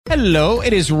Hello,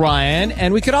 it is Ryan,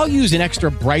 and we could all use an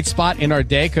extra bright spot in our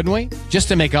day, couldn't we? Just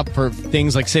to make up for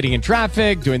things like sitting in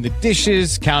traffic, doing the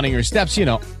dishes, counting your steps, you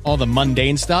know, all the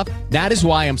mundane stuff. That is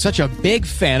why I'm such a big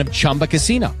fan of Chumba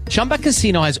Casino. Chumba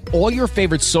Casino has all your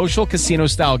favorite social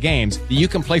casino-style games that you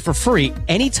can play for free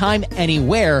anytime,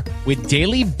 anywhere with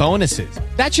daily bonuses.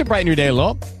 That should brighten your day a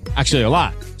little. Actually, a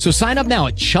lot. So sign up now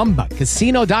at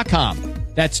ChumbaCasino.com.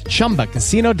 That's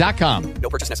ChumbaCasino.com. No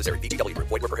purchase necessary. VGW Group.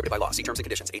 Void where prohibited by law. See terms and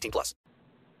conditions. 18+.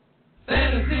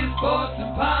 Fantasy, sports,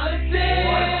 and politics.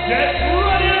 Get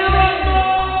ready to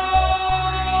rumble!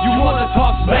 You want to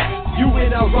talk smack? You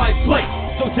in the right place.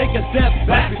 So take a step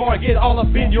back before I get all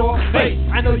up in your face.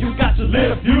 I know you got your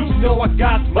little views, know I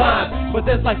got mine. But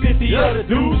there's like 50 other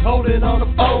dudes holding on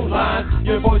the phone line.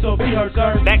 Your voice will be heard,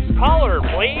 sir. Next caller,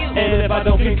 please. And if I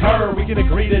don't concur, we can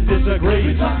agree to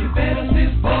disagree. We're talking fantasy,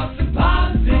 sports, and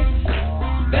politics.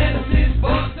 Fantasy,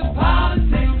 sports, and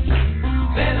politics.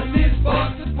 Fantasy,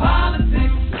 sports, and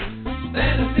politics.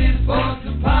 Fantasy, sports,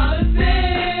 and politics.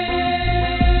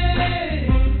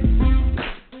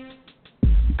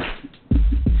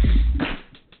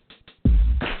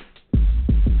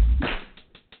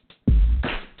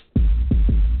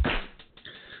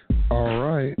 All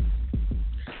right,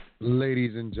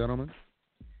 ladies and gentlemen,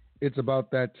 it's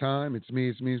about that time. It's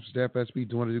me, Mr. FSP,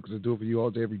 doing what I do because I do it for you all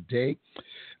day, every day.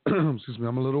 Excuse me,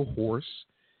 I'm a little hoarse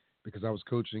because I was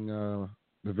coaching the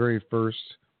very first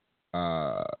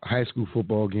high school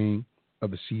football game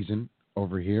of the season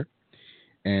over here.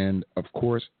 And, of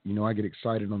course, you know, I get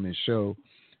excited on this show.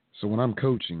 So when I'm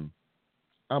coaching,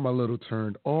 I'm a little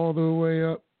turned all the way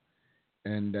up.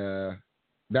 And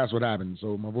that's what happened.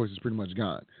 So my voice is pretty much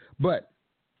gone. But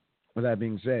with that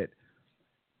being said,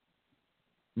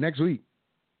 next week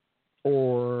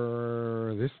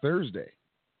or this Thursday,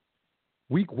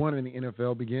 week 1 in the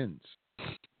NFL begins.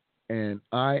 And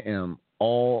I am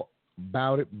all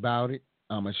about it.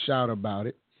 I'm a shout about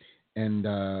it. And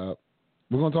we're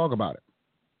going to talk about it.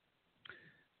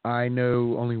 I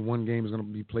know only one game is going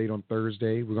to be played on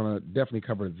Thursday. We're going to definitely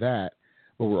cover that.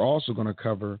 But we're also going to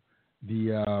cover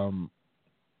the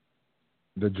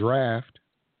draft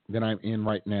that I'm in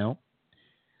right now.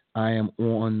 I am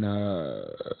on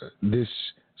this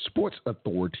Sports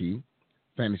Authority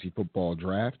fantasy football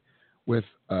draft with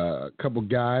a couple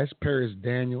guys. Paris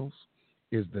Daniels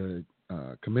is the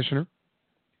commissioner.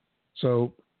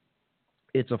 So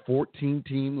it's a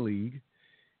 14-team league,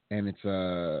 and it's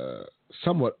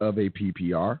somewhat of a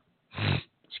PPR.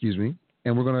 Excuse me.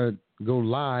 And we're going to go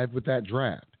live with that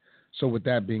draft. So with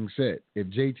that being said, if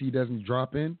JT doesn't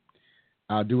drop in,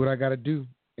 I'll do what I got to do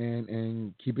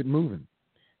and keep it moving.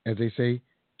 As they say,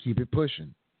 keep it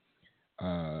pushing.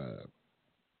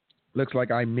 Looks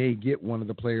like I may get one of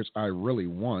the players I really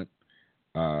want.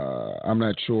 I'm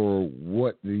not sure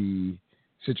what the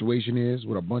situation is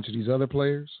with a bunch of these other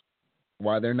players,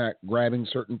 why they're not grabbing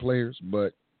certain players,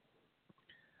 but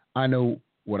I know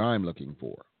what I'm looking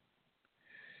for.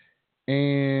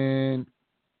 And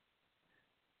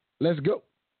let's go.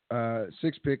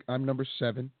 6 pick, I'm number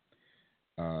 7.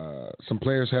 Some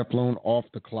players have flown off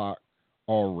the clock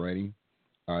already.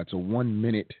 It's a 1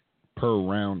 minute per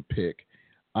round pick.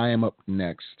 I am up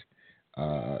next.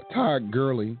 Todd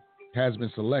Gurley has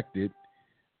been selected,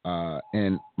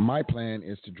 and my plan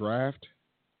is to draft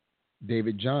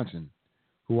David Johnson,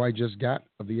 who I just got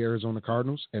of the Arizona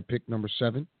Cardinals at pick number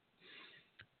 7.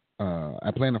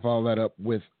 I plan to follow that up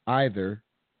with either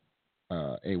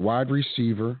a wide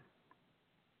receiver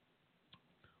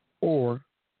or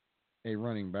a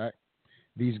running back.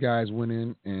 These guys went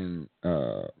in and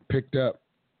picked up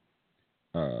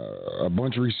a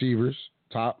bunch of receivers,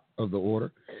 top of the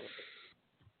order.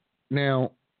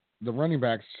 Now, the running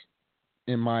backs,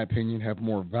 in my opinion, have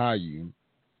more value,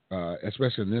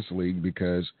 especially in this league,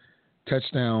 because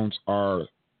touchdowns are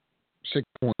 6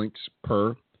 points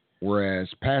per, whereas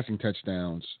passing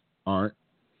touchdowns aren't.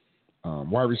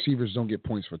 Wide receivers don't get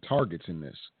points for targets in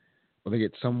this, but they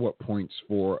get somewhat points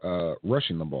for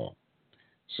rushing the ball.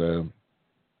 So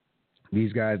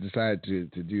these guys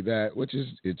decided to do that, which is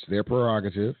it's their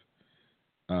prerogative.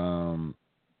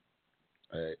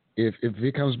 If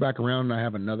it comes back around and I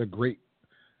have another great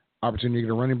opportunity to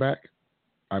get a running back,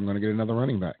 I'm going to get another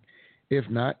running back. If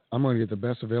not, I'm going to get the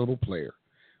best available player,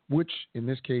 which in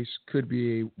this case could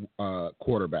be a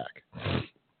quarterback.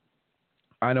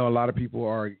 I know a lot of people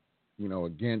are,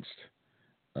 against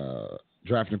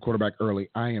drafting a quarterback early.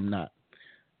 I am not.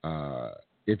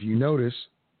 If you notice,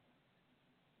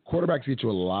 quarterbacks get you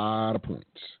a lot of points.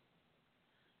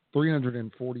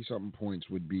 340-something points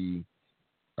would be,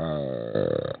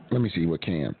 let me see what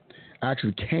Cam.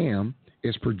 Actually, Cam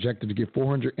is projected to get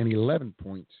 411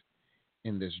 points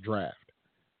in this draft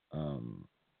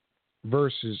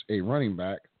versus a running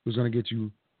back who's going to get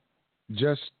you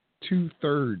just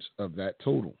 2/3 of that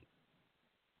total.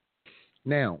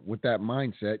 Now, with that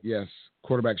mindset, yes,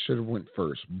 quarterback should have went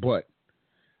first, but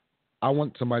I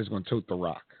want somebody who's going to tote the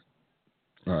rock.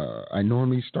 I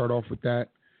normally start off with that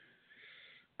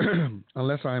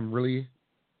unless I'm really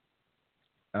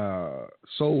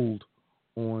sold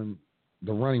on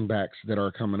the running backs that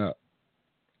are coming up,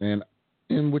 and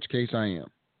in which case I am.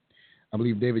 I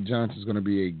believe David Johnson is going to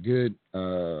be a good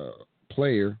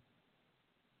player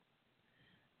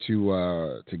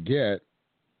to get,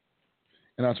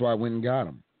 and that's why I went and got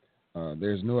him.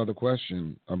 There's no other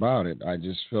question about it. I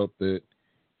just felt that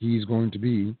he's going to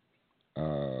be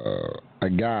a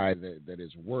guy that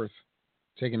is worth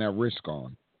taking that risk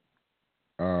on.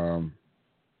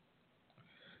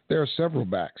 There are several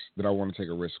backs that I want to take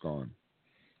a risk on.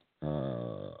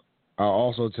 I'll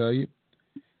also tell you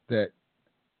that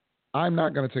I'm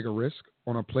not going to take a risk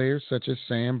on a player such as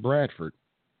Sam Bradford.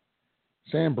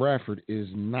 Sam Bradford is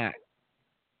not,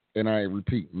 and I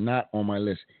repeat, not on my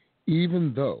list,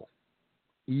 even though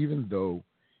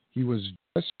he was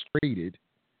just traded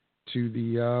to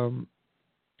the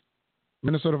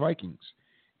Minnesota Vikings.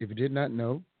 If you did not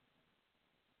know,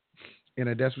 in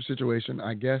a desperate situation,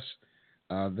 I guess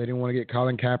they didn't want to get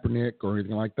Colin Kaepernick or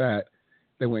anything like that.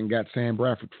 They went and got Sam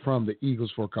Bradford from the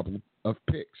Eagles for a couple of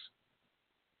picks.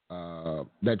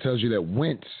 That tells you that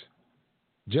Wentz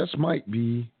just might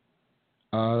be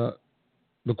the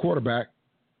quarterback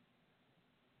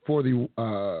for the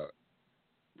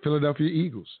Philadelphia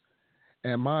Eagles.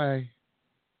 And my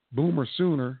Boomer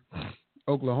Sooner,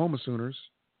 Oklahoma Sooners,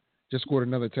 just scored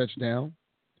another touchdown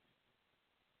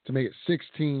to make it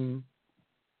 16-13,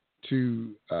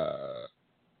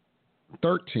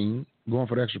 going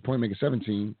for the extra point, make it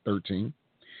 17-13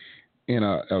 in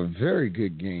a very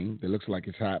good game that looks like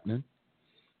it's happening.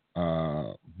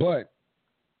 But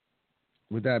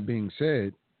with that being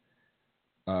said,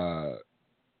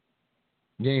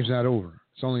 game's not over.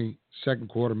 It's only second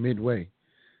quarter, midway.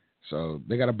 So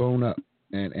they got to bone up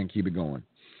and keep it going.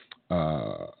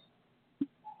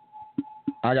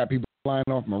 I got people flying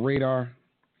off my radar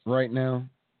right now,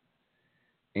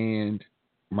 and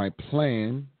my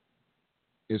plan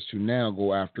is to now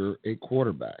go after a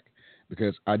quarterback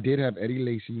because I did have Eddie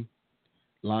Lacy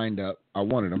lined up. I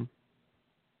wanted him.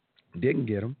 Didn't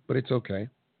get him, but it's okay.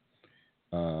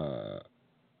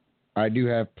 I do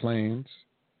have plans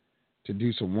to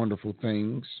do some wonderful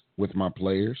things with my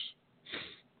players.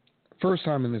 First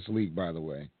time in this league, by the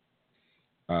way.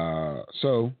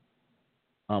 So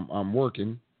I'm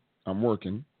working. And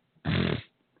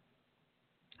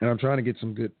I'm trying to get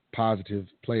some good, positive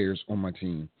players on my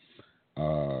team.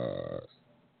 A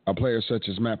player such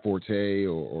as Matt Forte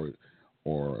or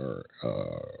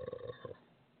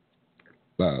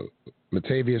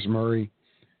Latavius Murray,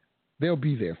 they'll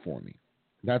be there for me.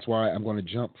 That's why I'm going to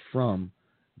jump from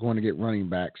going to get running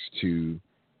backs to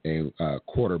a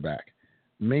quarterback,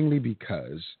 mainly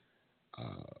because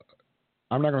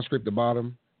I'm not going to scrape the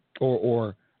bottom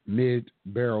or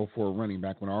mid-barrel for a running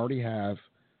back when I already have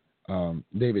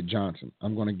David Johnson.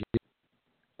 I'm going to get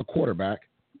a quarterback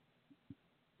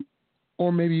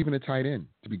or maybe even a tight end,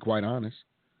 to be quite honest,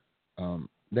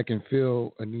 that can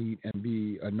fill a need and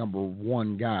be a number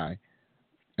one guy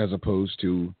as opposed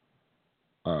to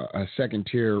a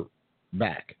second-tier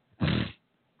back.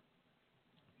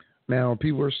 Now,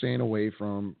 people are staying away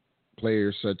from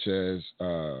players such as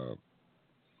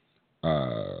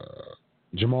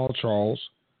Jamal Charles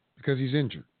because he's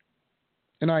injured.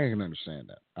 And I can understand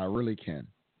that. I really can.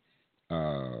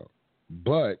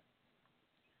 But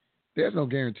there's no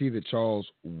guarantee that Charles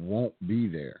won't be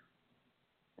there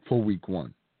for week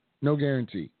one. No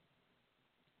guarantee.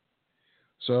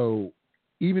 So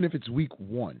even if it's week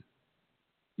one,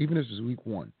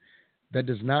 that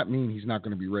does not mean he's not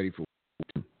going to be ready for week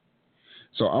two.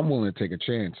 So I'm willing to take a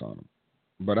chance on him.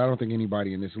 But I don't think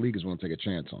anybody in this league is willing to take a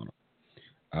chance on him.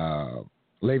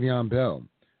 Le'Veon Bell,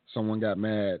 someone got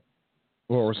mad,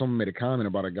 or someone made a comment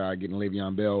about a guy getting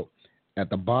Le'Veon Bell at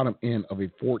the bottom end of a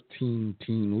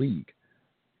 14-team league.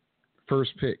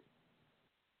 First pick.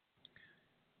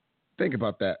 Think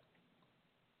about that.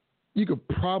 You could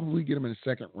probably get him in the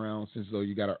second round since though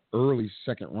you got an early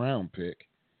second round pick.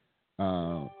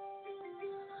 But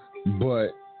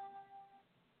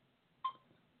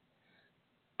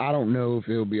I don't know if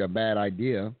it'll be a bad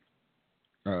idea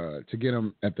to get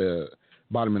him at the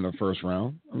bottom of the first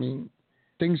round. I mean,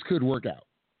 things could work out.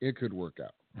 It could work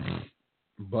out.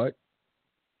 But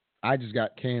I just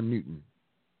got Cam Newton.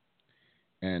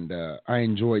 And I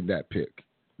enjoyed that pick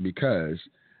because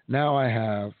now I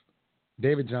have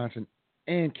David Johnson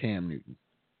and Cam Newton.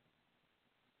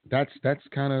 That's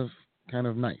kind of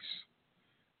nice.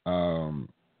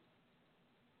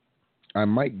 I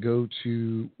might go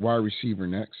to wide receiver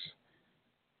next.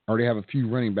 I already have a few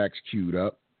running backs queued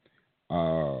up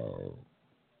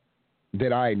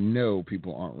that I know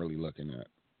people aren't really looking at.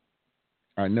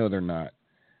 I know they're not.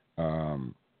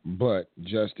 But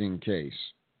just in case,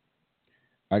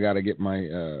 I got to get my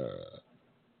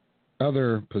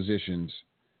other positions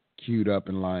queued up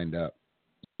and lined up.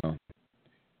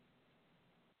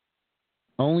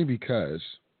 Only because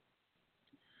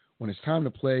when it's time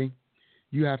to play,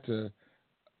 you have to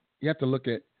look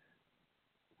at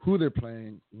who they're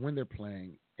playing, when they're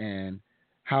playing, and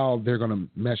how they're going to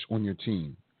mesh on your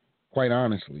team. Quite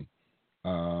honestly,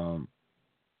 I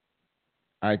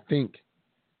think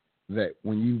that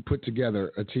when you put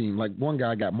together a team, like one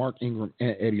guy got Mark Ingram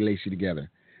and Eddie Lacy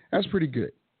together, that's pretty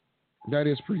good. That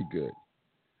is pretty good.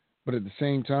 But at the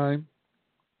same time,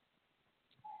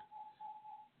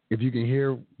 if you can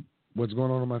hear what's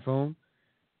going on my phone,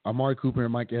 Amari Cooper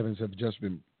and Mike Evans have just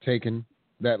been taken.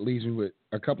 That leaves me with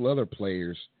a couple other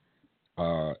players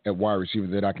at wide receiver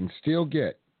that I can still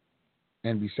get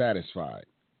and be satisfied.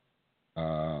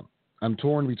 I'm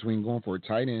torn between going for a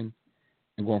tight end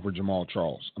and going for Jamal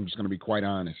Charles. I'm just going to be quite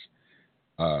honest.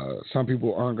 Some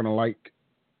people aren't going to like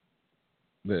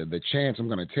the chance I'm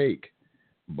going to take,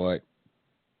 but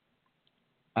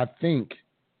I think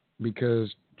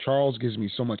because Charles gives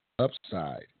me so much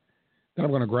upside that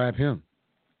I'm going to grab him.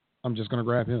 I'm just going to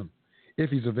grab him if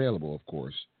he's available, of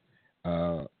course.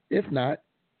 If not,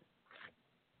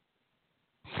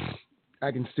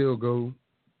 I can still go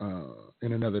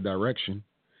in another direction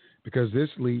because this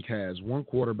league has one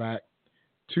quarterback,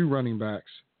 two running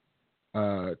backs,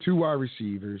 two wide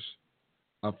receivers,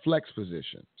 a flex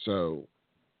position. So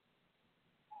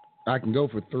I can go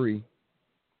for three.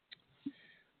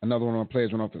 Another one of my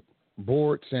players went off the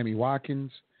board, Sammy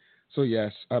Watkins. So,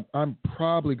 yes, I'm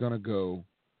probably going to go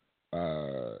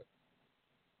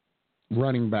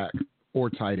running back or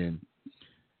tight end.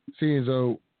 Seeing as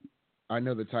though I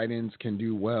know the tight ends can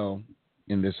do well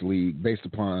in this league based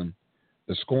upon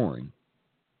the scoring.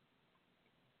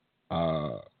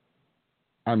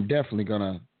 I'm definitely going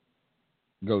to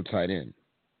go tight end.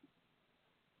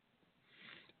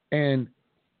 And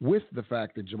with the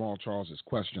fact that Jamal Charles is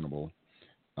questionable,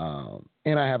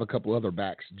 and I have a couple other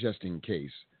backs just in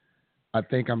case, I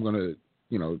think I'm going to,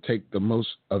 take the most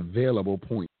available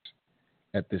points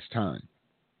at this time.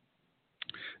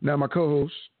 Now, my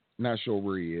co-host, not sure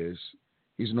where he is.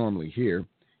 He's normally here,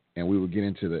 and we will get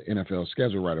into the NFL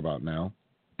schedule right about now.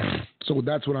 So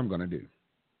that's what I'm going to do.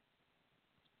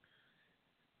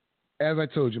 As I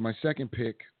told you, my second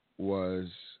pick was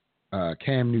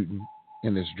Cam Newton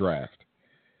in this draft.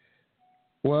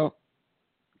 Well,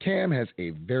 Cam has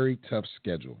a very tough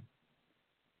schedule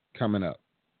coming up.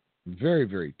 Very,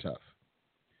 very tough.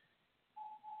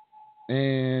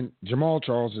 And Jamal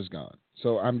Charles is gone.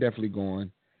 So I'm definitely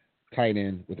going tight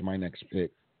end with my next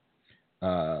pick.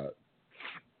 Cam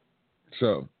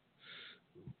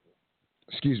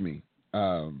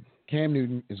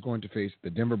Newton is going to face the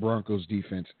Denver Broncos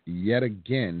defense yet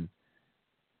again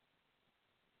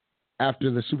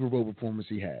after the Super Bowl performance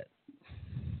he had.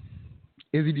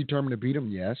 Is he determined to beat him?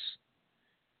 Yes.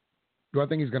 Do I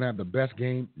think he's going to have the best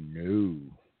game? No.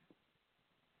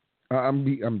 I'm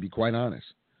going to be quite honest.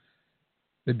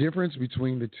 The difference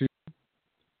between the two,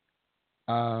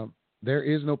 there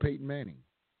is no Peyton Manning.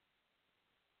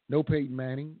 No Peyton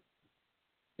Manning,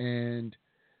 and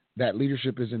that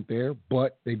leadership isn't there,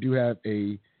 but they do have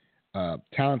a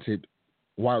talented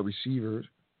wide receiver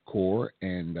core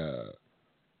and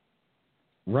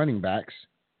running backs,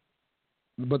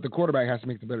 but the quarterback has to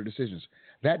make the better decisions.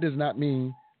 That does not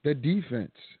mean the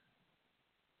defense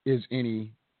is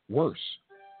any worse.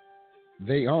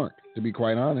 They aren't, to be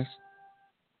quite honest.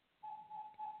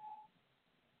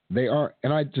 They aren't.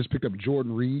 And I just picked up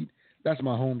Jordan Reed. That's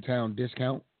my hometown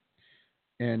discount.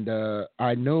 And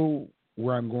I know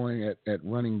where I'm going at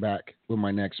running back with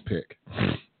my next pick.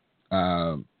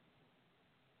 I'm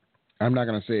not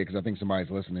going to say it because I think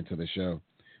somebody's listening to the show,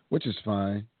 which is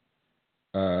fine.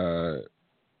 It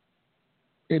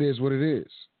is what it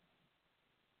is.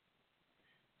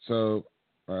 So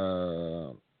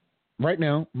right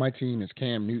now, my team is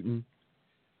Cam Newton,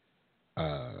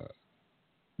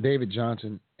 David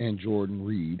Johnson, and Jordan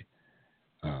Reed,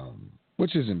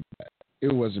 which isn't bad.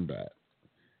 It wasn't bad.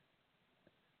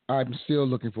 I'm still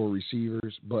looking for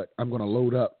receivers, but I'm going to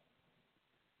load up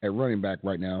at running back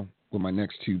right now with my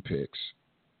next two picks.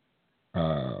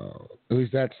 At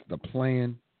least that's the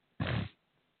plan.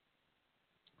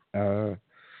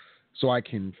 so I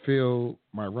can fill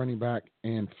my running back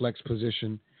and flex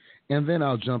position, and then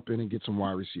I'll jump in and get some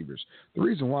wide receivers. The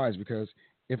reason why is because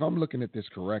if I'm looking at this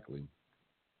correctly,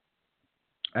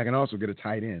 I can also get a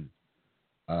tight end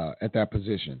at that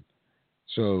position.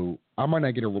 So I might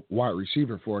not get a wide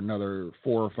receiver for another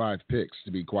 4 or 5 picks,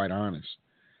 to be quite honest.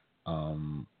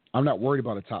 I'm not worried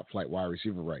about a top flight wide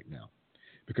receiver right now,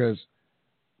 because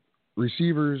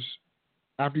receivers,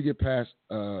 after you get past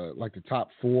like the top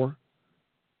 4,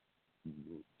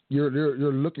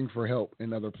 you're looking for help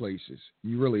in other places.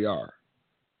 You really are.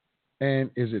 And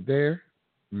is it there?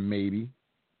 Maybe.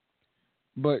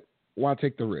 But why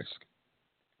take the risk?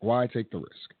 Why take the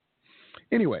risk?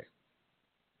 Anyway,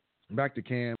 back to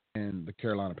Cam and the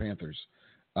Carolina Panthers.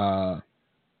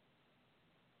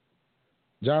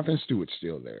 Jonathan Stewart's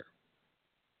still there.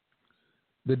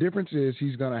 The difference is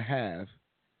he's going to have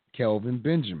Kelvin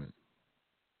Benjamin.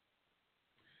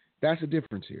 That's the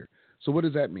difference here. So what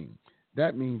does that mean?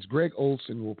 That means Greg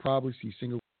Olsen will probably see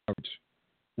single coverage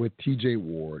with TJ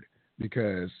Ward,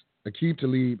 because Aqib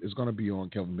Talib is going to be on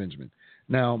Kelvin Benjamin.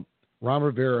 Now, Ron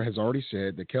Rivera has already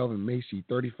said that Kelvin may see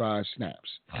 35 snaps.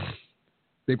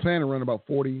 They plan to run about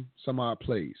 40-some-odd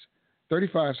plays.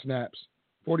 35 snaps,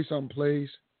 40-something plays,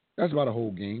 that's about a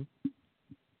whole game,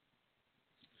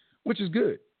 which is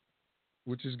good.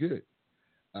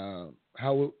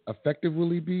 How effective will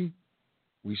he be?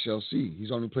 We shall see. He's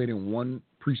only played in 1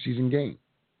 preseason game.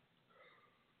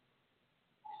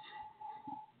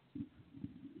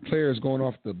 Players going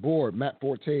off the board. Matt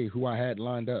Forte, who I had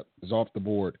lined up, is off the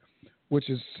board, which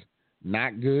is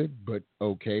not good, but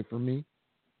okay for me,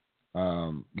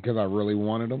 because I really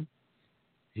wanted him.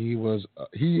 He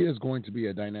is going to be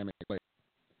a dynamic player.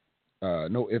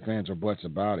 No ifs, ands, or buts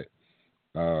about it.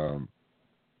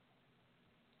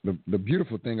 The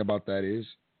beautiful thing about that is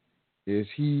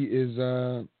he's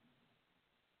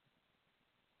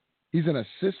in a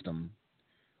system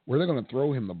where they're going to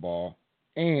throw him the ball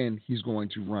and he's going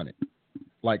to run it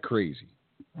like crazy.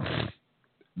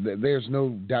 There's no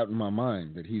doubt in my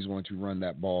mind that he's going to run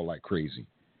that ball like crazy.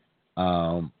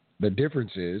 The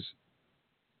difference is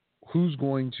who's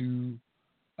going to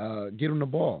get him the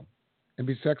ball and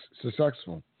be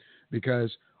successful,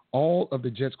 because all of the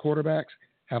Jets quarterbacks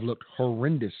have looked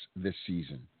horrendous this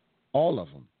season. All of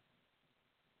them.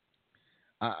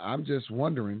 I'm just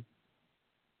wondering,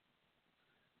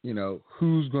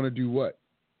 who's going to do what?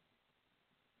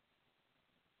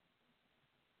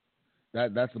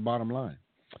 That's the bottom line.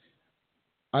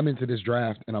 I'm into this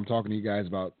draft, and I'm talking to you guys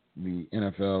about the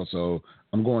NFL, so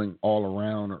I'm going all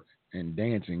around and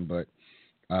dancing, but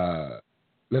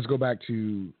let's go back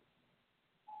to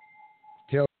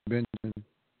Kelvin Benjamin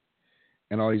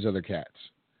and all these other cats.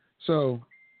 So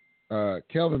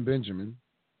Kelvin Benjamin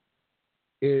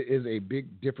is a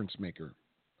big difference maker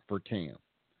for Cam.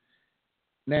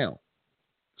 Now,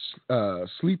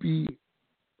 Sleepy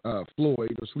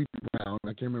Floyd or Sleepy Brown, I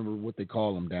can't remember what they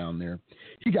call him down there,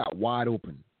 he got wide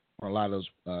open on a lot of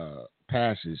those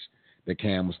passes that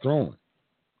Cam was throwing.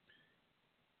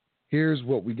 Here's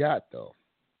what we got, though.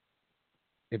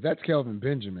 If that's Kelvin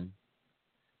Benjamin,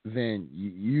 then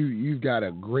you've got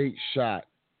a great shot.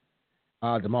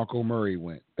 DeMarco Murray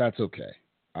went. That's okay.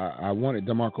 I wanted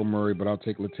DeMarco Murray, but I'll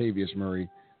take Latavius Murray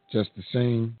just the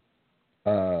same.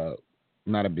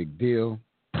 Not a big deal.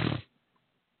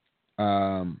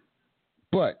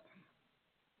 But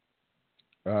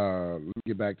let me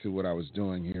get back to what I was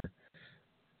doing here.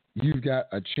 You've got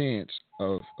a chance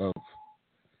of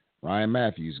Ryan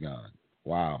Matthews gone.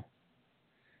 Wow.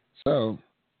 So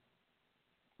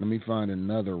let me find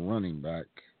another running back.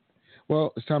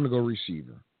 Well, it's time to go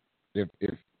receiver. If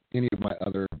any of my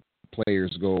other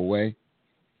players go away,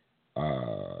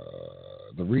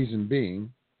 the reason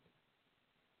being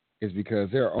is because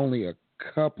there are only a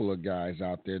couple of guys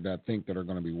out there that I think that are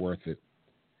going to be worth it,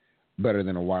 better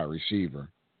than a wide receiver.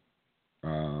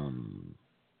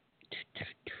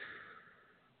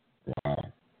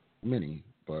 Wow, many,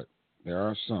 but there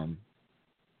are some.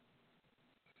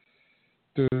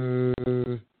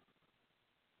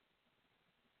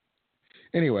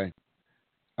 Anyway,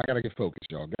 I got to get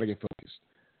focused, y'all. Got to get focused.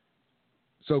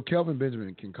 So Kelvin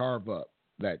Benjamin can carve up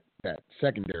that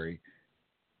secondary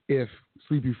if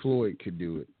Sleepy Floyd could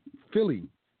do it. Philly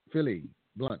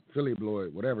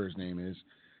Floyd, whatever his name is,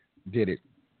 did it.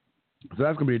 So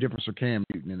that's going to be a difference for Cam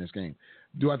Newton in this game.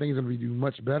 Do I think he's going to do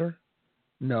much better?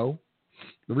 No.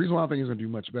 The reason why I think he's going to do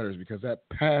much better is because that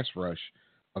pass rush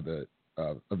of the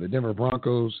Denver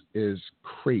Broncos is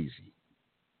crazy.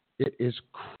 It is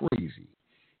crazy.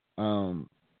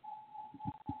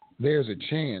 There's a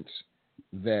chance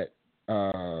that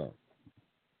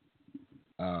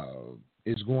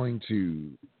is going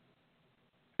to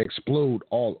explode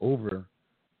all over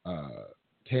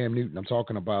Cam Newton. I'm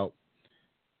talking about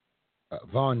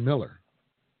Von Miller.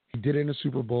 He did it in the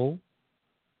Super Bowl.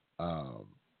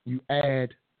 You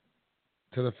add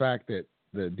to the fact that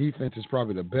the defense is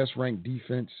probably the best ranked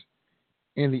defense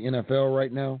in the NFL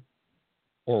right now,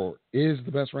 or is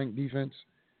the best ranked defense.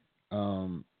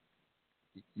 You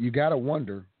got to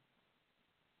wonder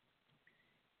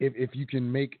if you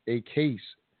can make a case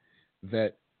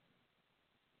that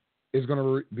is going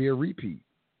to be a repeat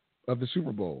of the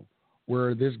Super Bowl,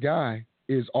 where this guy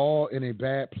is all in a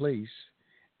bad place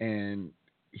and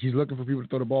he's looking for people to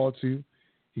throw the ball to.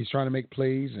 He's trying to make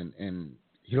plays and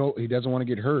he doesn't want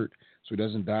to get hurt, so he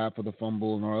doesn't dive for the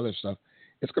fumble and all other stuff.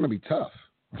 It's going to be tough.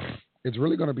 It's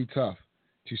really going to be tough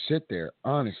to sit there,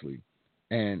 honestly,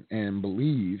 and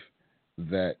believe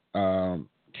that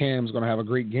Cam's going to have a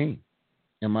great game,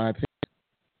 in my opinion.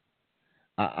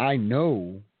 I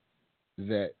know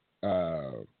that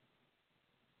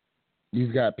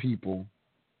you've got people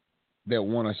that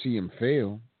want to see him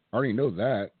fail. I already know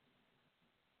that.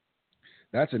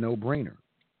 That's a no-brainer.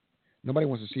 Nobody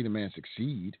wants to see the man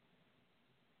succeed.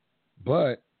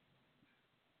 But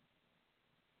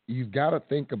you've got to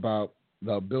think about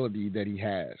the ability that he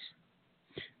has.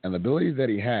 And the ability that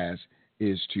he has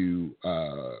is to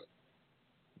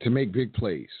make big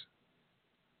plays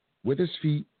with his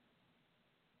feet,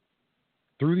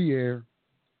 through the air,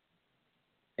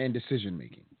 and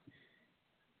decision-making.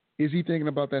 Is he thinking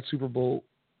about that Super Bowl?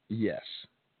 Yes.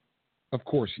 Of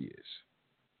course he is.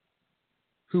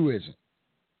 Who isn't?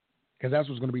 Because that's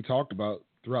what's going to be talked about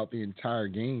throughout the entire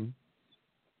game.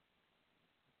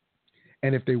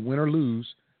 And if they win or lose,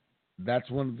 that's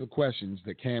one of the questions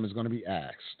that Cam is going to be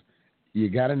asked. You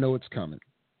got to know it's coming.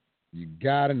 You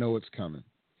got to know it's coming.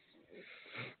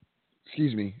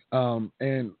 Excuse me.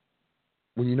 And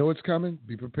when you know it's coming,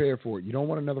 be prepared for it. You don't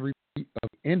want another repeat of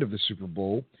the end of the Super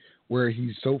Bowl where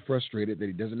he's so frustrated that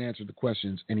he doesn't answer the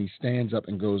questions and he stands up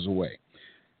and goes away.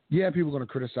 Yeah, people are going to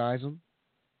criticize him.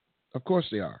 Of course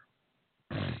they are.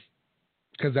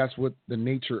 Because that's what the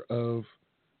nature of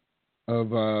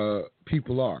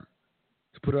people are,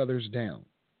 to put others down.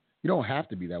 You don't have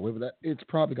to be that way, but it's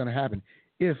probably going to happen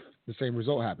if the same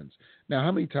result happens. Now,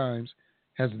 how many times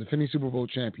has the defending Super Bowl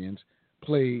champions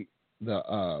played the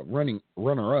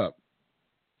runner-up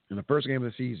in the first game of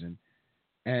the season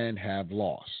and have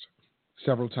lost?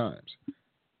 Several times.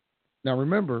 Now,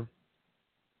 remember,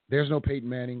 there's no Peyton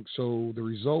Manning, so the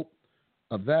result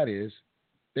of that is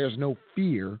there's no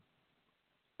fear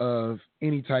of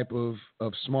any type of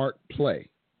smart play.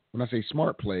 When I say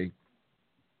smart play,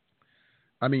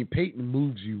 I mean Peyton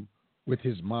moves you with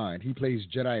his mind. He plays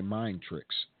Jedi mind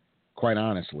tricks, quite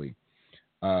honestly.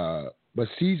 But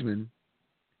Seisman,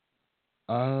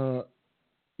 you're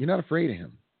not afraid of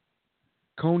him.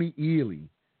 Coney Ealy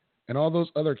and all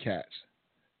those other cats,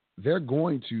 they're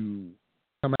going to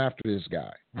come after this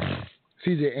guy.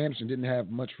 C.J. Anderson didn't have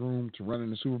much room to run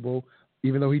in the Super Bowl,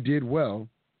 even though he did well.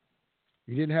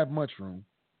 He didn't have much room,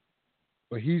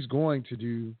 but he's going to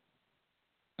do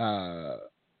a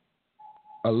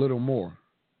little more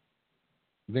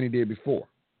than he did before.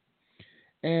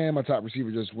 And my top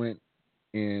receiver just went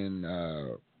in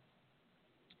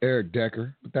Eric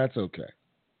Decker, but that's okay.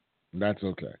 That's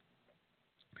okay.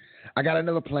 I got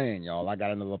another plan, y'all. I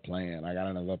got another plan.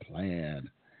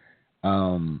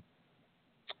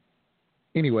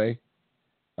 Anyway,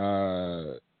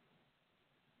 Coney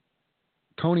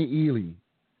Ealy,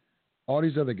 all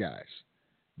these other guys,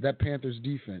 that Panthers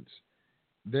defense,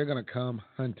 they're going to come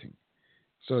hunting.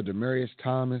 So Demaryius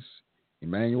Thomas,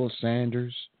 Emmanuel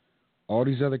Sanders, all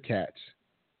these other cats,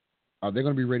 are they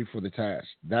going to be ready for the task?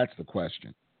 That's the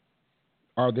question.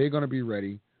 Are they going to be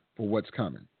ready for what's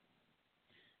coming?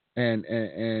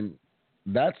 And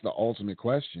that's the ultimate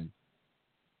question.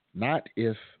 Not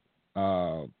if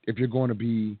you're going to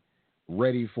be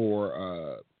ready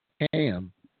for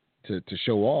Cam to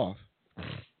show off.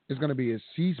 It's going to be a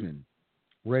Seisman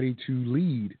ready to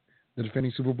lead the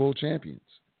defending Super Bowl champions.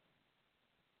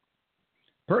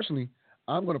 Personally,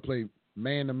 I'm going to play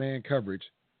man-to-man coverage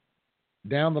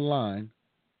down the line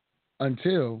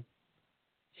until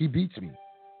he beats me.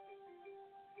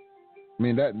 I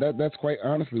mean, that's quite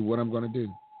honestly what I'm going to do.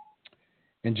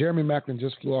 And Jeremy Maclin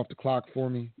just flew off the clock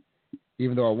for me.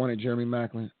 Even though I wanted Jeremy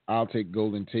Maclin, I'll take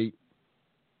Golden Tate.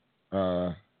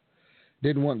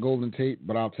 Didn't want Golden Tate,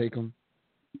 but I'll take him.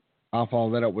 I'll follow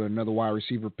that up with another wide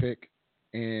receiver pick.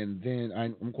 And then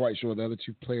I'm quite sure the other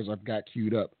two players I've got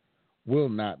queued up will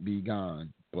not be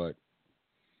gone. But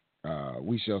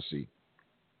we shall see.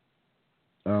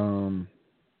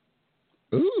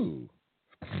 Ooh.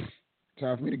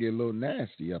 Time for me to get a little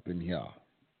nasty up in here.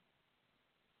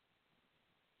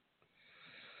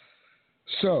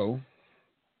 So,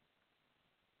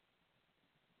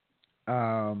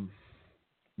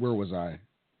 where was I?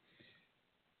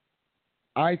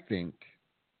 I think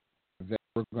that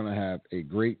we're going to have a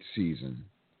great season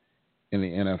in the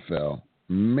NFL,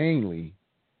 mainly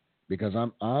because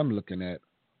I'm looking at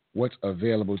what's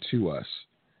available to us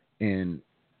in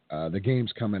the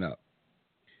games coming up.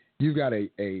 You've got a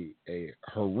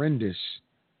horrendous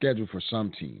schedule for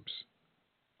some teams.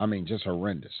 I mean, just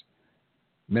horrendous.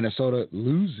 Minnesota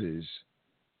loses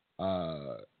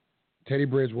Teddy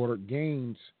Bridgewater,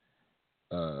 gains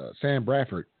Sam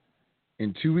Bradford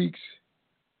in 2 weeks.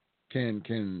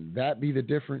 Can that be the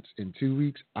difference in 2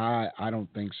 weeks? I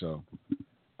don't think so.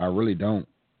 I really don't.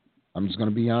 I'm just going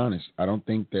to be honest. I don't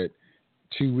think that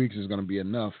 2 weeks is going to be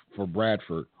enough for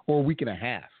Bradford, or a week and a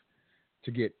half,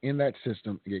 to get in that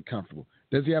system and get comfortable.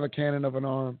 Does he have a cannon of an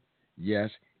arm? Yes.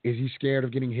 Is he scared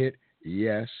of getting hit?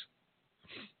 Yes.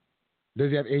 Does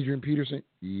he have Adrian Peterson?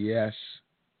 Yes.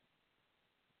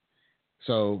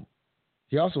 So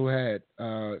he also had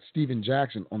Steven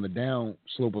Jackson on the down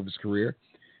slope of his career.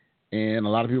 And a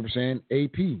lot of people are saying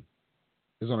AP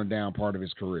is on a down part of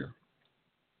his career.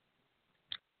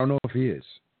 I don't know if he is.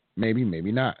 Maybe,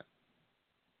 maybe not.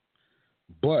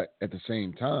 But at the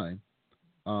same time,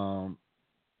 how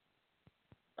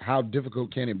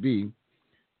difficult can it be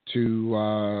to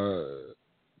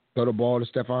throw the ball to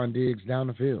Stephon Diggs down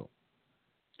the field?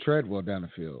 Treadwell down the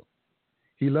field.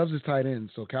 He loves his tight end,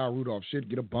 so Kyle Rudolph should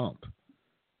get a bump.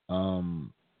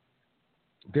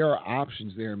 There are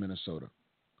options there in Minnesota.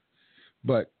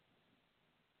 But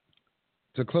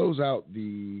to close out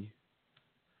the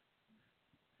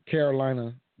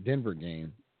Carolina-Denver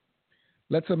game,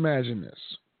 let's imagine this.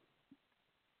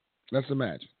 Let's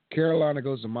imagine. Carolina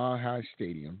goes to Mile High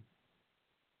Stadium.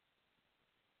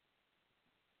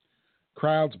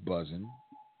 Crowd's buzzing.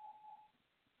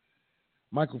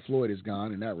 Michael Floyd is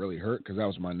gone, and that really hurt because that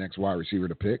was my next wide receiver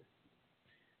to pick.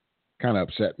 Kind of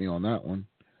upset me on that one.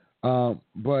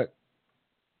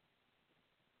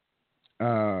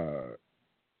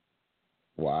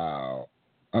 Wow.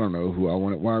 I don't know who I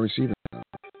wanted wide receiver.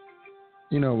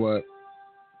 You know what?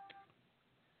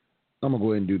 I'm going to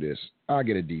go ahead and do this. I'll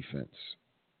get a defense.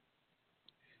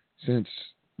 Since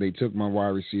they took my wide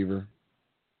receiver,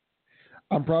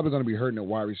 I'm probably going to be hurting at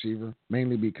wide receiver,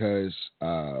 mainly because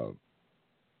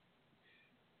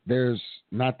there's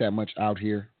not that much out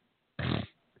here,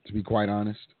 to be quite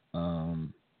honest. I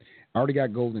already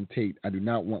got Golden Tate. I do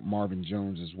not want Marvin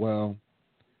Jones as well.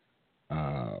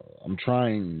 I'm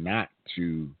trying not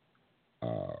to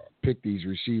pick these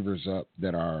receivers up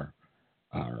that are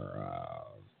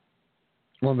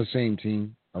on the same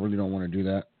team. I really don't want to do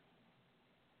that.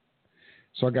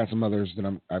 So I got some others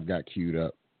that I've got queued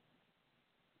up.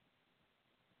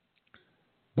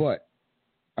 But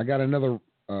I got another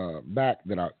back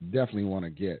that I definitely want to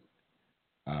get.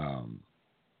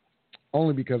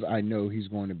 Only because I know he's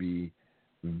going to be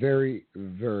very,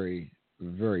 very,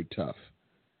 very tough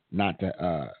not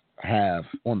to have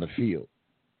on the field.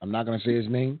 I'm not going to say his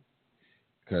name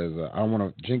because I don't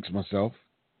want to jinx myself.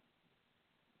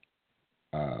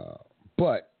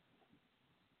 But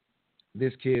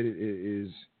this kid is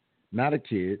not a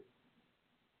kid,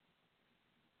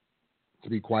 to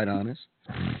be quite honest.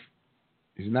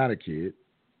 He's not a kid,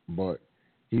 but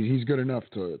he's good enough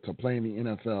to play in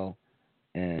the NFL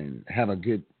and have a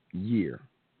good year.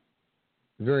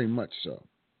 Very much so.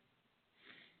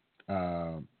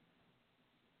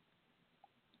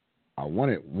 I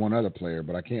wanted one other player,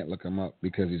 but I can't look him up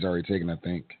because he's already taken, I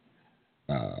think.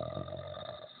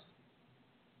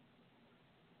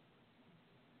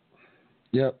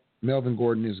 Yep, Melvin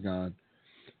Gordon is gone.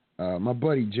 My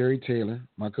buddy Jerry Taylor,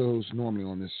 my co-host normally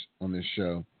on this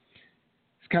show,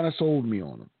 he's kind of sold me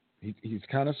on him. He's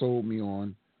kind of sold me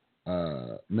on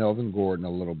Melvin Gordon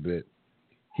a little bit.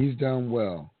 He's done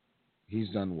well.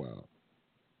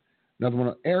 Another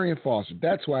one, Arian Foster.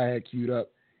 That's why I had queued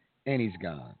up, and he's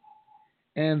gone.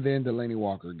 And then Delaney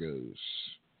Walker goes.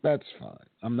 That's fine.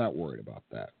 I'm not worried about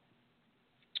that.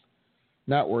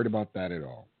 Not worried about that at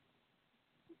all.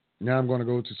 Now I'm going to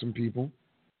go to some people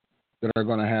that are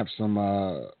going to have some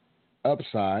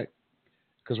upside.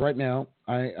 Because right now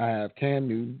I have Cam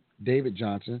Newton, David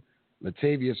Johnson,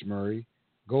 Latavius Murray,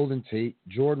 Golden Tate,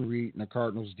 Jordan Reed, and the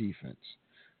Cardinals defense.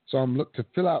 So I'm looking to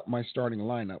fill out my starting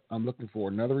lineup. I'm looking for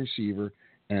another receiver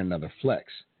and another flex.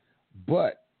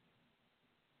 But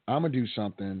I'm going to do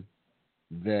something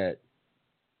that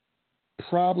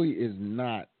probably is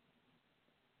not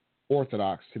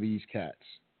orthodox to these cats.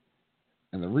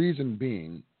 And the reason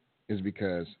being is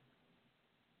because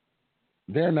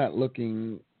they're not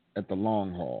looking at the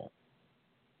long haul.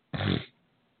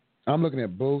 I'm looking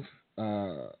at both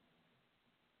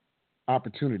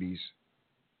opportunities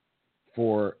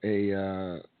for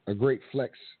a great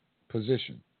flex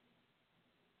position,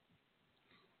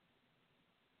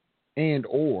 and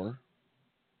or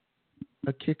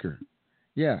a kicker.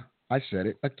 Yeah, I said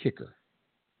it, a kicker.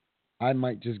 I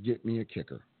might just get me a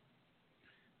kicker.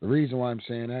 The reason why I'm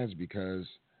saying that is because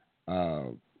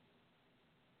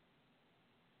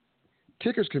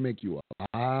kickers can make you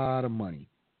a lot of money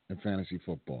in fantasy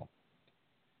football.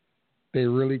 They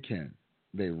really can.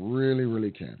 They really,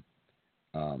 really can.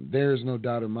 There's no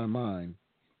doubt in my mind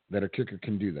that a kicker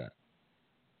can do that.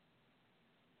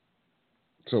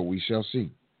 So we shall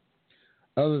see.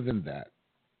 Other than that,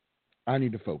 I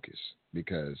need to focus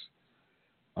because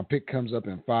my pick comes up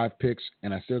in 5 picks,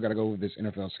 and I still got to go with this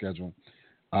NFL schedule.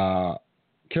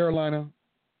 Carolina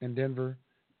and Denver,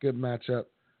 good matchup.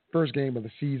 First game of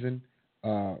the season.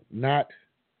 Not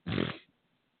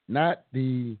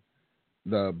the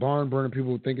barn burner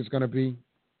people think it's going to be.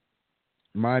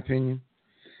 In my opinion,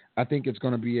 I think it's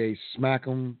going to be a smack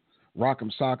 'em, rock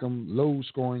 'em, sock 'em, low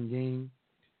scoring game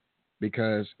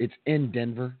because it's in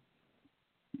Denver,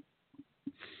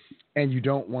 and you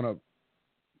don't want to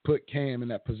put Cam in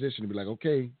that position to be like,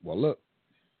 okay, well look,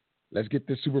 let's get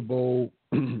this Super Bowl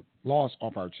loss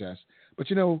off our chest. But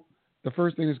the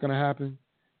first thing that's going to happen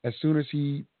as soon as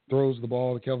he throws the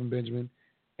ball to Kelvin Benjamin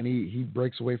and he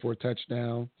breaks away for a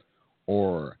touchdown,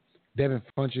 or Devin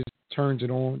Funchess turns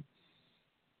it on,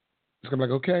 it's going to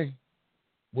be like, okay,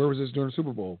 where was this during the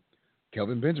Super Bowl?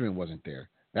 Kelvin Benjamin wasn't there.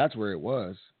 That's where it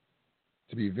was,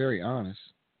 to be very honest.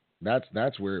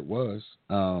 That's where it was.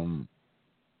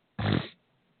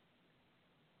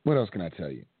 What else can I tell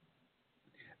you?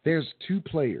 There's 2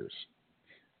 players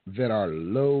that are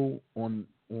low on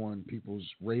people's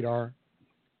radar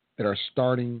that are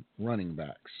starting running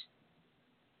backs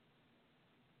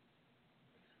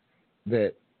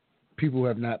that people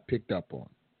have not picked up on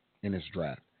in this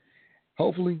draft.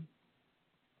 Hopefully,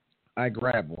 I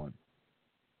grab one.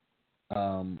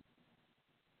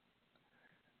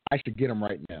 I should get him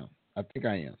right now. I think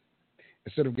I am.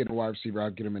 Instead of getting a wide receiver,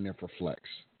 I'll get him in there for flex.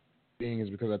 Thing is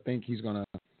because I think he's not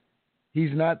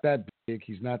that big,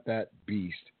 he's not that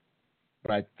beast,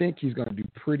 but I think he's gonna do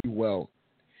pretty well.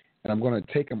 And I'm gonna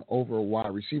take him over a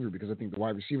wide receiver because I think the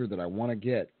wide receiver that I want to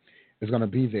get is gonna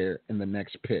be there in the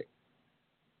next pick.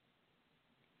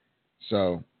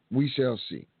 So we shall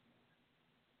see.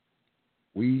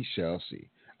 We shall see.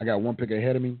 I got 1 pick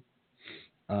ahead of me.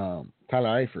 Tyler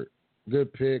Eifert,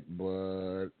 good pick,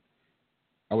 but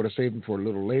I would have saved him for a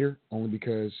little later, only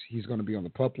because he's going to be on the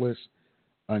PUP list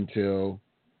until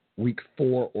week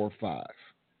 4 or 5.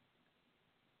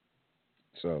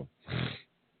 So,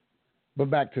 but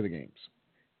back to the games.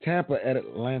 Tampa at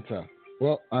Atlanta.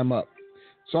 Well, I'm up.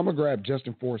 So I'm going to grab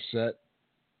Justin Forsett,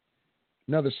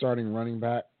 another starting running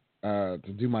back, to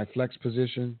do my flex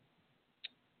position.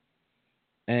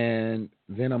 And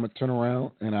then I'm going to turn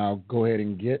around and I'll go ahead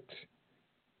and get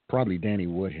probably Danny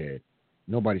Woodhead.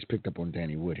 Nobody's picked up on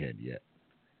Danny Woodhead yet.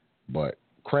 But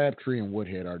Crabtree and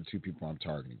Woodhead are the 2 people I'm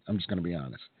targeting. I'm just going to be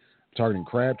honest. I'm targeting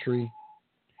Crabtree,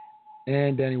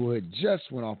 and Danny Woodhead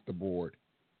just went off the board.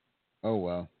 Oh,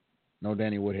 well. No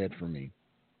Danny Woodhead for me.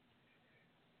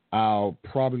 I'll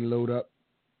probably load up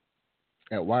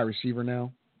at wide receiver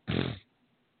now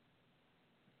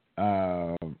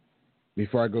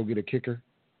before I go get a kicker.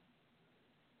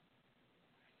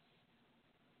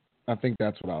 I think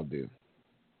that's what I'll do.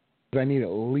 I need at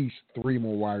least 3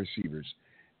 more wide receivers,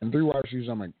 and 3 wide receivers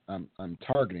I'm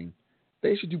targeting.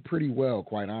 They should do pretty well,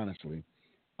 quite honestly.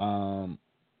 But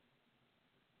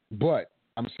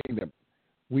I'm saying that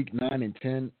week 9 and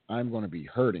 10, I'm going to be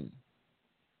hurting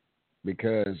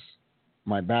because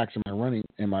my backs and my running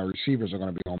and my receivers are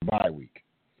going to be on bye week.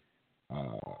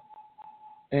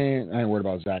 And I ain't worried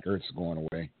about Zach Ertz going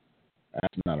away.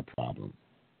 That's not a problem.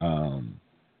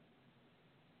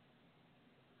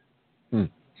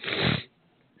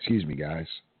 Excuse me, guys.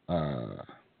 Got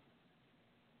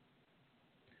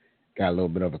a little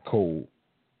bit of a cold.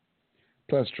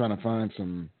 Plus, trying to find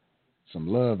some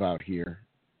love out here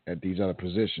at these other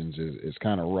positions is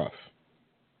kind of rough.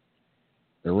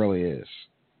 It really is.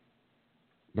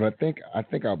 But I think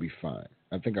I'll be fine.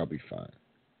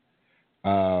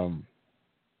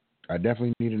 I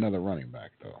definitely need another running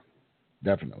back, though.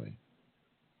 Definitely.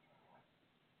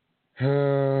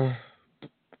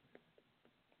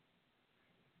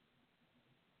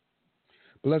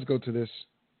 But let's go to this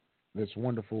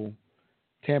wonderful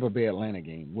Tampa Bay Atlanta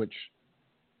game, which,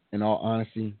 in all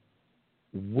honesty,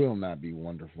 will not be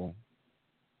wonderful.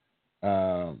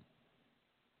 I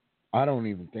don't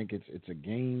even think it's a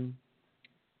game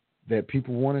that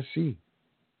people want to see.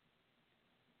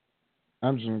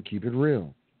 I'm just going to keep it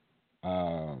real.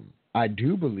 I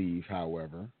do believe,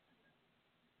 however,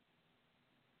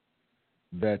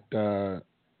 that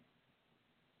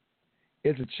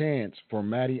it's a chance for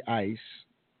Matty Ice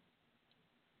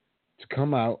to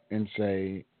come out and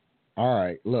say, all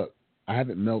right, look, I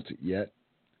haven't melted yet.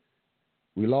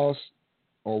 We lost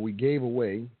or we gave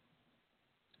away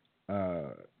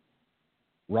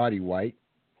Roddy White.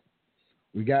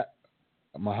 We got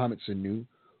Mohamed Sanu,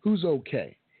 who's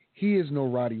okay. He is no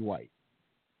Roddy White.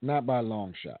 Not by a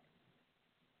long shot.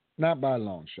 Not by a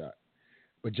long shot.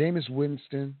 But Jameis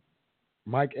Winston,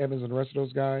 Mike Evans, and the rest of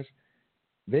those guys,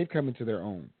 they've come into their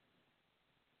own,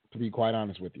 to be quite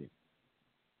honest with you.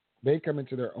 They've come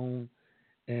into their own,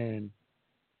 and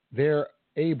they're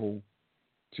able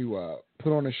to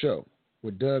put on a show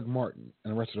with Doug Martin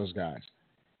and the rest of those guys,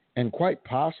 and quite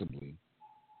possibly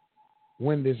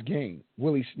win this game.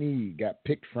 Willie Snead got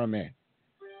picked from it.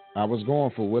 I was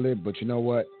going for Willie, but you know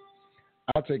what?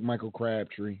 I'll take Michael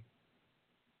Crabtree.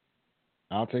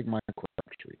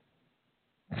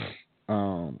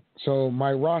 So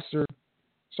my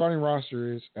starting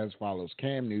roster is as follows: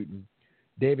 Cam Newton,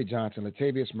 David Johnson,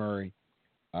 Latavius Murray,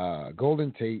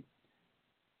 Golden Tate,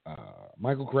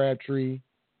 Michael Crabtree,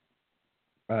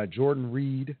 Jordan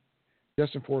Reed,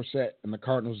 Justin Forsett, and the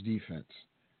Cardinals defense.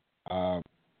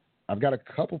 I've got a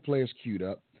couple players queued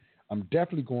up. I'm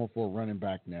definitely going for a running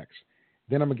back next.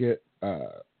 Then I'm going to get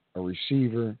a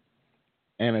receiver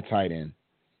and a tight end.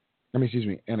 And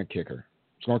a kicker.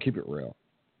 Just going to keep it real.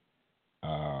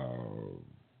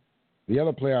 The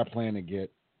other player I plan to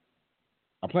get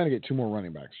two more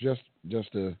running backs, just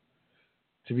to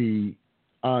be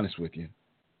honest with you.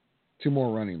 Two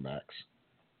more running backs.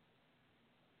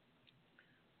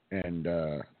 And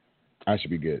I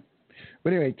should be good.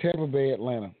 But anyway, Tampa Bay,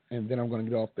 Atlanta, and then I'm going to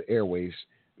get off the airwaves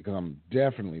because I'm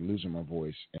definitely losing my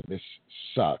voice, and this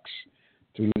sucks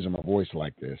to be losing my voice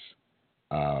like this.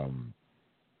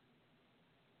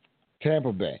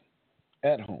 Tampa Bay,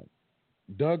 at home.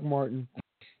 Doug Martin,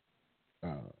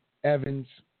 Evans,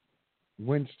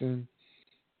 Winston,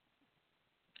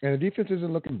 and the defense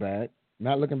isn't looking bad.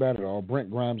 Not looking bad at all. Brent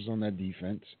Grimes is on that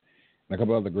defense, and a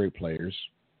couple other great players.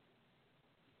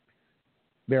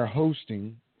 They're going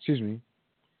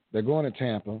to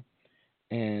Tampa,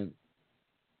 and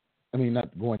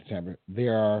not going to Tampa. They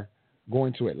are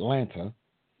going to Atlanta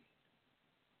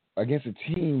against a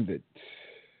team that,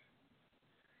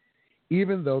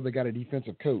 even though they got a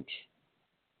defensive coach,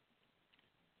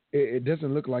 it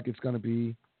doesn't look like it's going to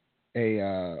be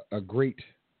a great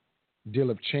deal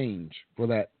of change for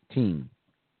that team.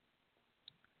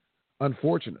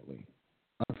 Unfortunately,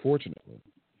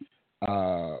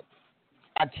 I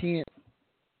can't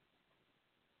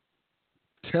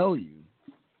tell you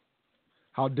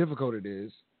how difficult it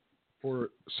is for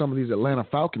some of these Atlanta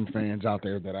Falcon fans out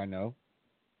there that I know,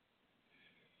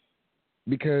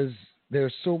 because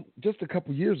just a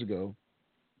couple years ago,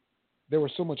 there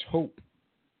was so much hope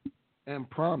and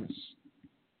promise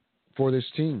for this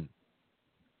team.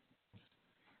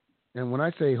 And when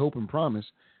I say hope and promise,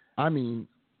 I mean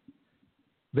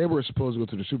they were supposed to go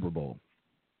to the Super Bowl.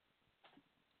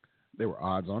 They were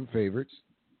odds-on favorites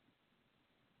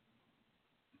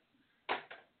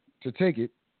to take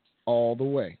it all the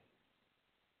way.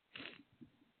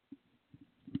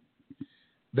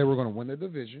 They were going to win the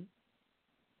division,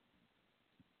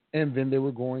 and then they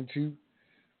were going to,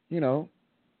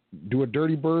 do a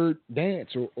dirty bird dance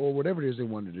or whatever it is they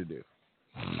wanted to do.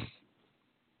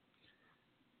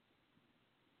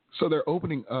 So they're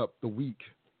opening up the week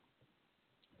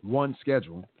one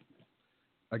schedule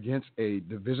against a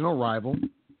divisional rival,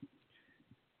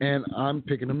 and I'm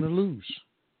picking them to lose.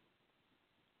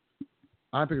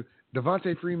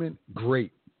 Devontae Freeman,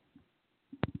 great.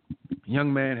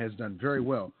 Young man has done very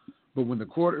well. But when the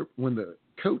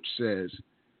coach says,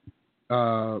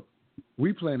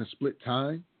 we plan to split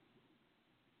time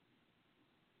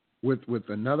with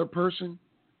another person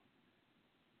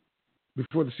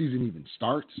before the season even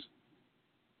starts,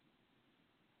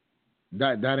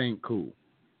 that ain't cool.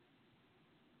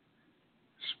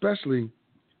 Especially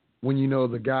when you know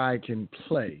the guy can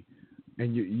play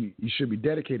and you should be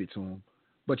dedicated to him,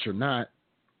 but you're not.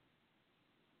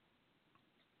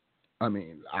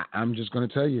 I'm just going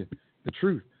to tell you the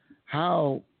truth.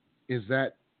 How is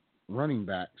that running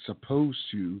back supposed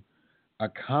to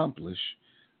accomplish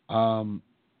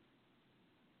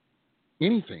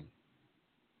anything?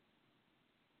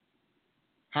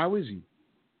 How is he?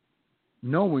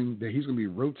 Knowing that he's going to be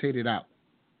rotated out.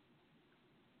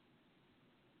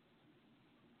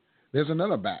 There's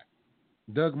another back,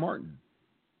 Doug Martin.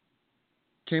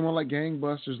 Came on like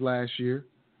gangbusters last year.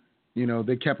 You know,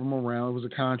 they kept him around. It was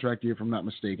a contract year, if I'm not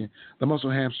mistaken. The Muscle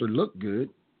Hamster looked good.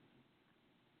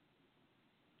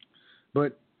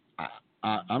 But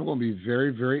I'm going to be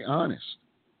very, very honest.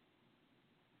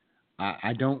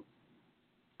 I don't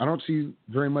see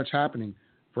very much happening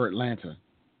for Atlanta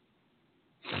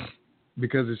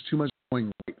because it's too much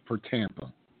going right for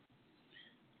Tampa.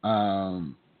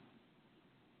 I'm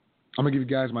going to give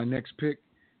you guys my next pick,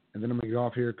 and then I'm going to get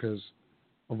off here because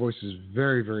my voice is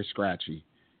very, very scratchy.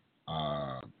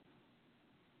 I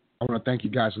want to thank you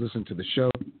guys for listening to the show.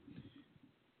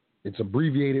 It's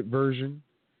abbreviated version,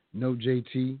 no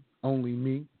JT, only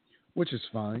me, which is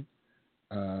fine.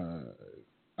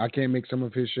 I can't make some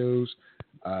of his shows.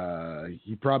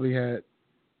 He probably had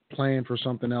planned for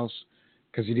something else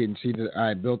because he didn't see that I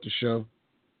had built the show.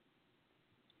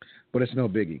 But it's no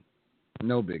biggie.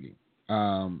 No biggie.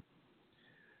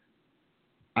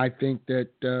 I think that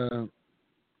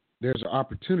there's an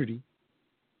opportunity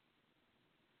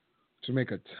to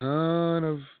make a ton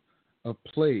of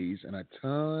plays and a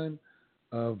ton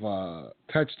of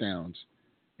touchdowns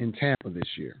in Tampa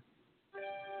this year.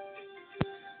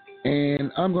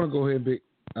 And I'm going to go ahead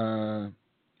and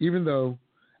even though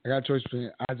I got a choice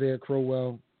between Isaiah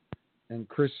Crowell and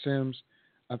Chris Sims,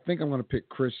 I think I'm going to pick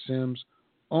Chris Sims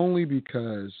only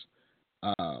because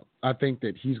I think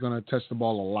that he's going to touch the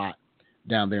ball a lot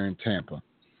down there in Tampa.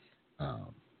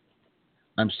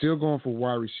 I'm still going for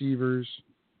wide receivers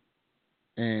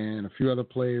and a few other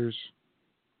players.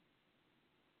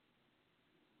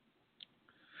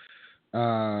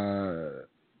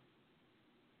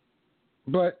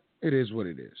 But it is what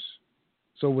it is.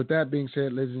 So with that being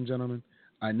said, ladies and gentlemen,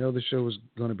 I know the show is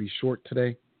going to be short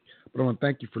today, but I want to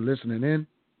thank you for listening in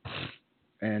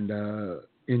and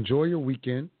enjoy your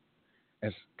weekend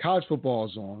as college football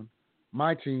is on.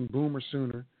 My team, Boomer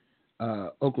Sooner,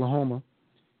 Oklahoma,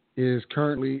 is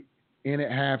currently in at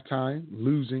halftime,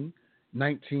 losing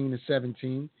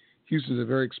 19-17. Houston's a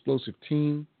very explosive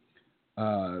team.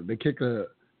 They kick a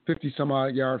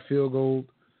 50-some-odd yard field goal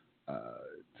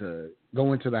to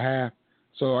go into the half,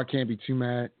 so I can't be too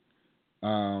mad.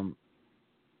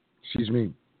 Excuse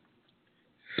me.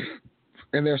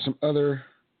 And there's some other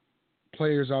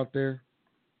players out there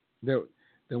that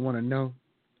want to know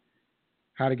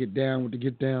how to get down with the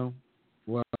get down.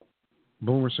 Well,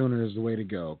 Boomer Sooner is the way to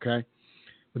go, okay?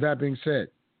 With that being said,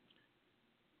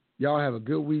 y'all have a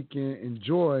good weekend.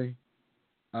 Enjoy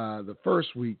the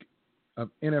first week of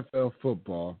NFL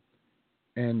football.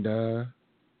 And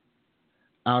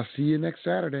I'll see you next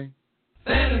Saturday.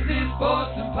 Fantasy,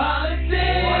 sports, and politics.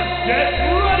 Get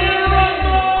ready to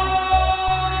rumble!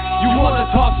 You want to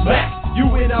talk smack? You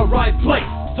in the right place.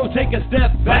 So take a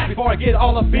step back before I get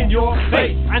all up in your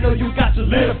face. I know you got your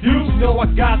little views, you know I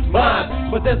got mine.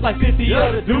 But there's like 50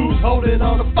 other dudes holding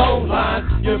on the phone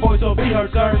line. Your voice will be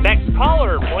heard, sir. Next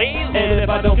caller, please. And if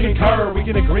I don't concur, we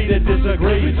can agree to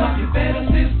disagree. We're talking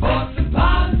fantasy, sports, and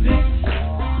politics.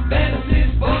 Fantasy,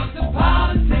 sports, and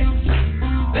politics.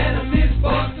 Fantasy,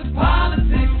 sports, and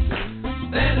politics.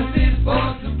 Fantasy,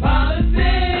 sports, and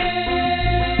politics.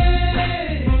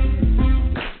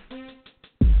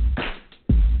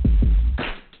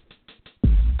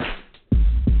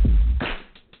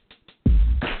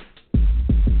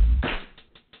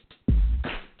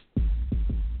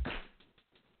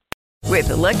 With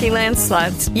the Lucky Land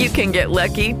Slots, you can get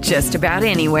lucky just about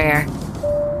anywhere.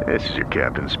 This is your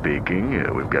captain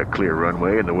speaking. We've got clear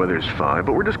runway and the weather's fine,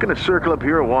 but we're just going to circle up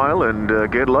here a while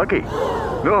and get lucky.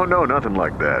 No, nothing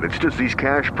like that. It's just these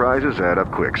cash prizes add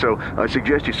up quick. So I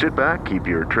suggest you sit back, keep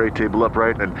your tray table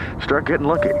upright, and start getting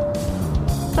lucky.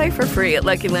 Play for free at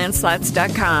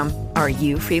LuckyLandSlots.com. Are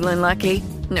you feeling lucky?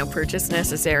 No purchase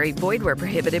necessary. Void where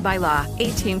prohibited by law.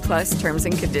 18+ terms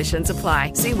and conditions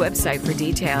apply. See website for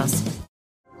details.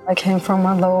 I came from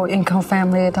a low-income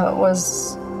family that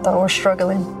was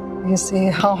struggling. You see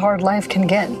how hard life can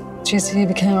get. GC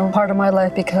became a part of my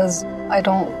life because I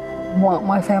don't want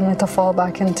my family to fall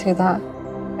back into that.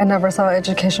 I never thought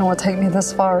education would take me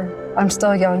this far. I'm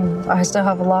still young. I still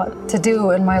have a lot to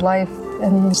do in my life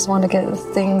and just want to get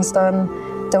things done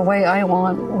the way I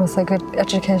want with a good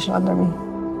education under me.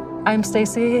 I'm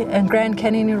Stacy, and Grand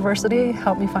Canyon University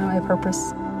helped me find my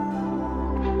purpose.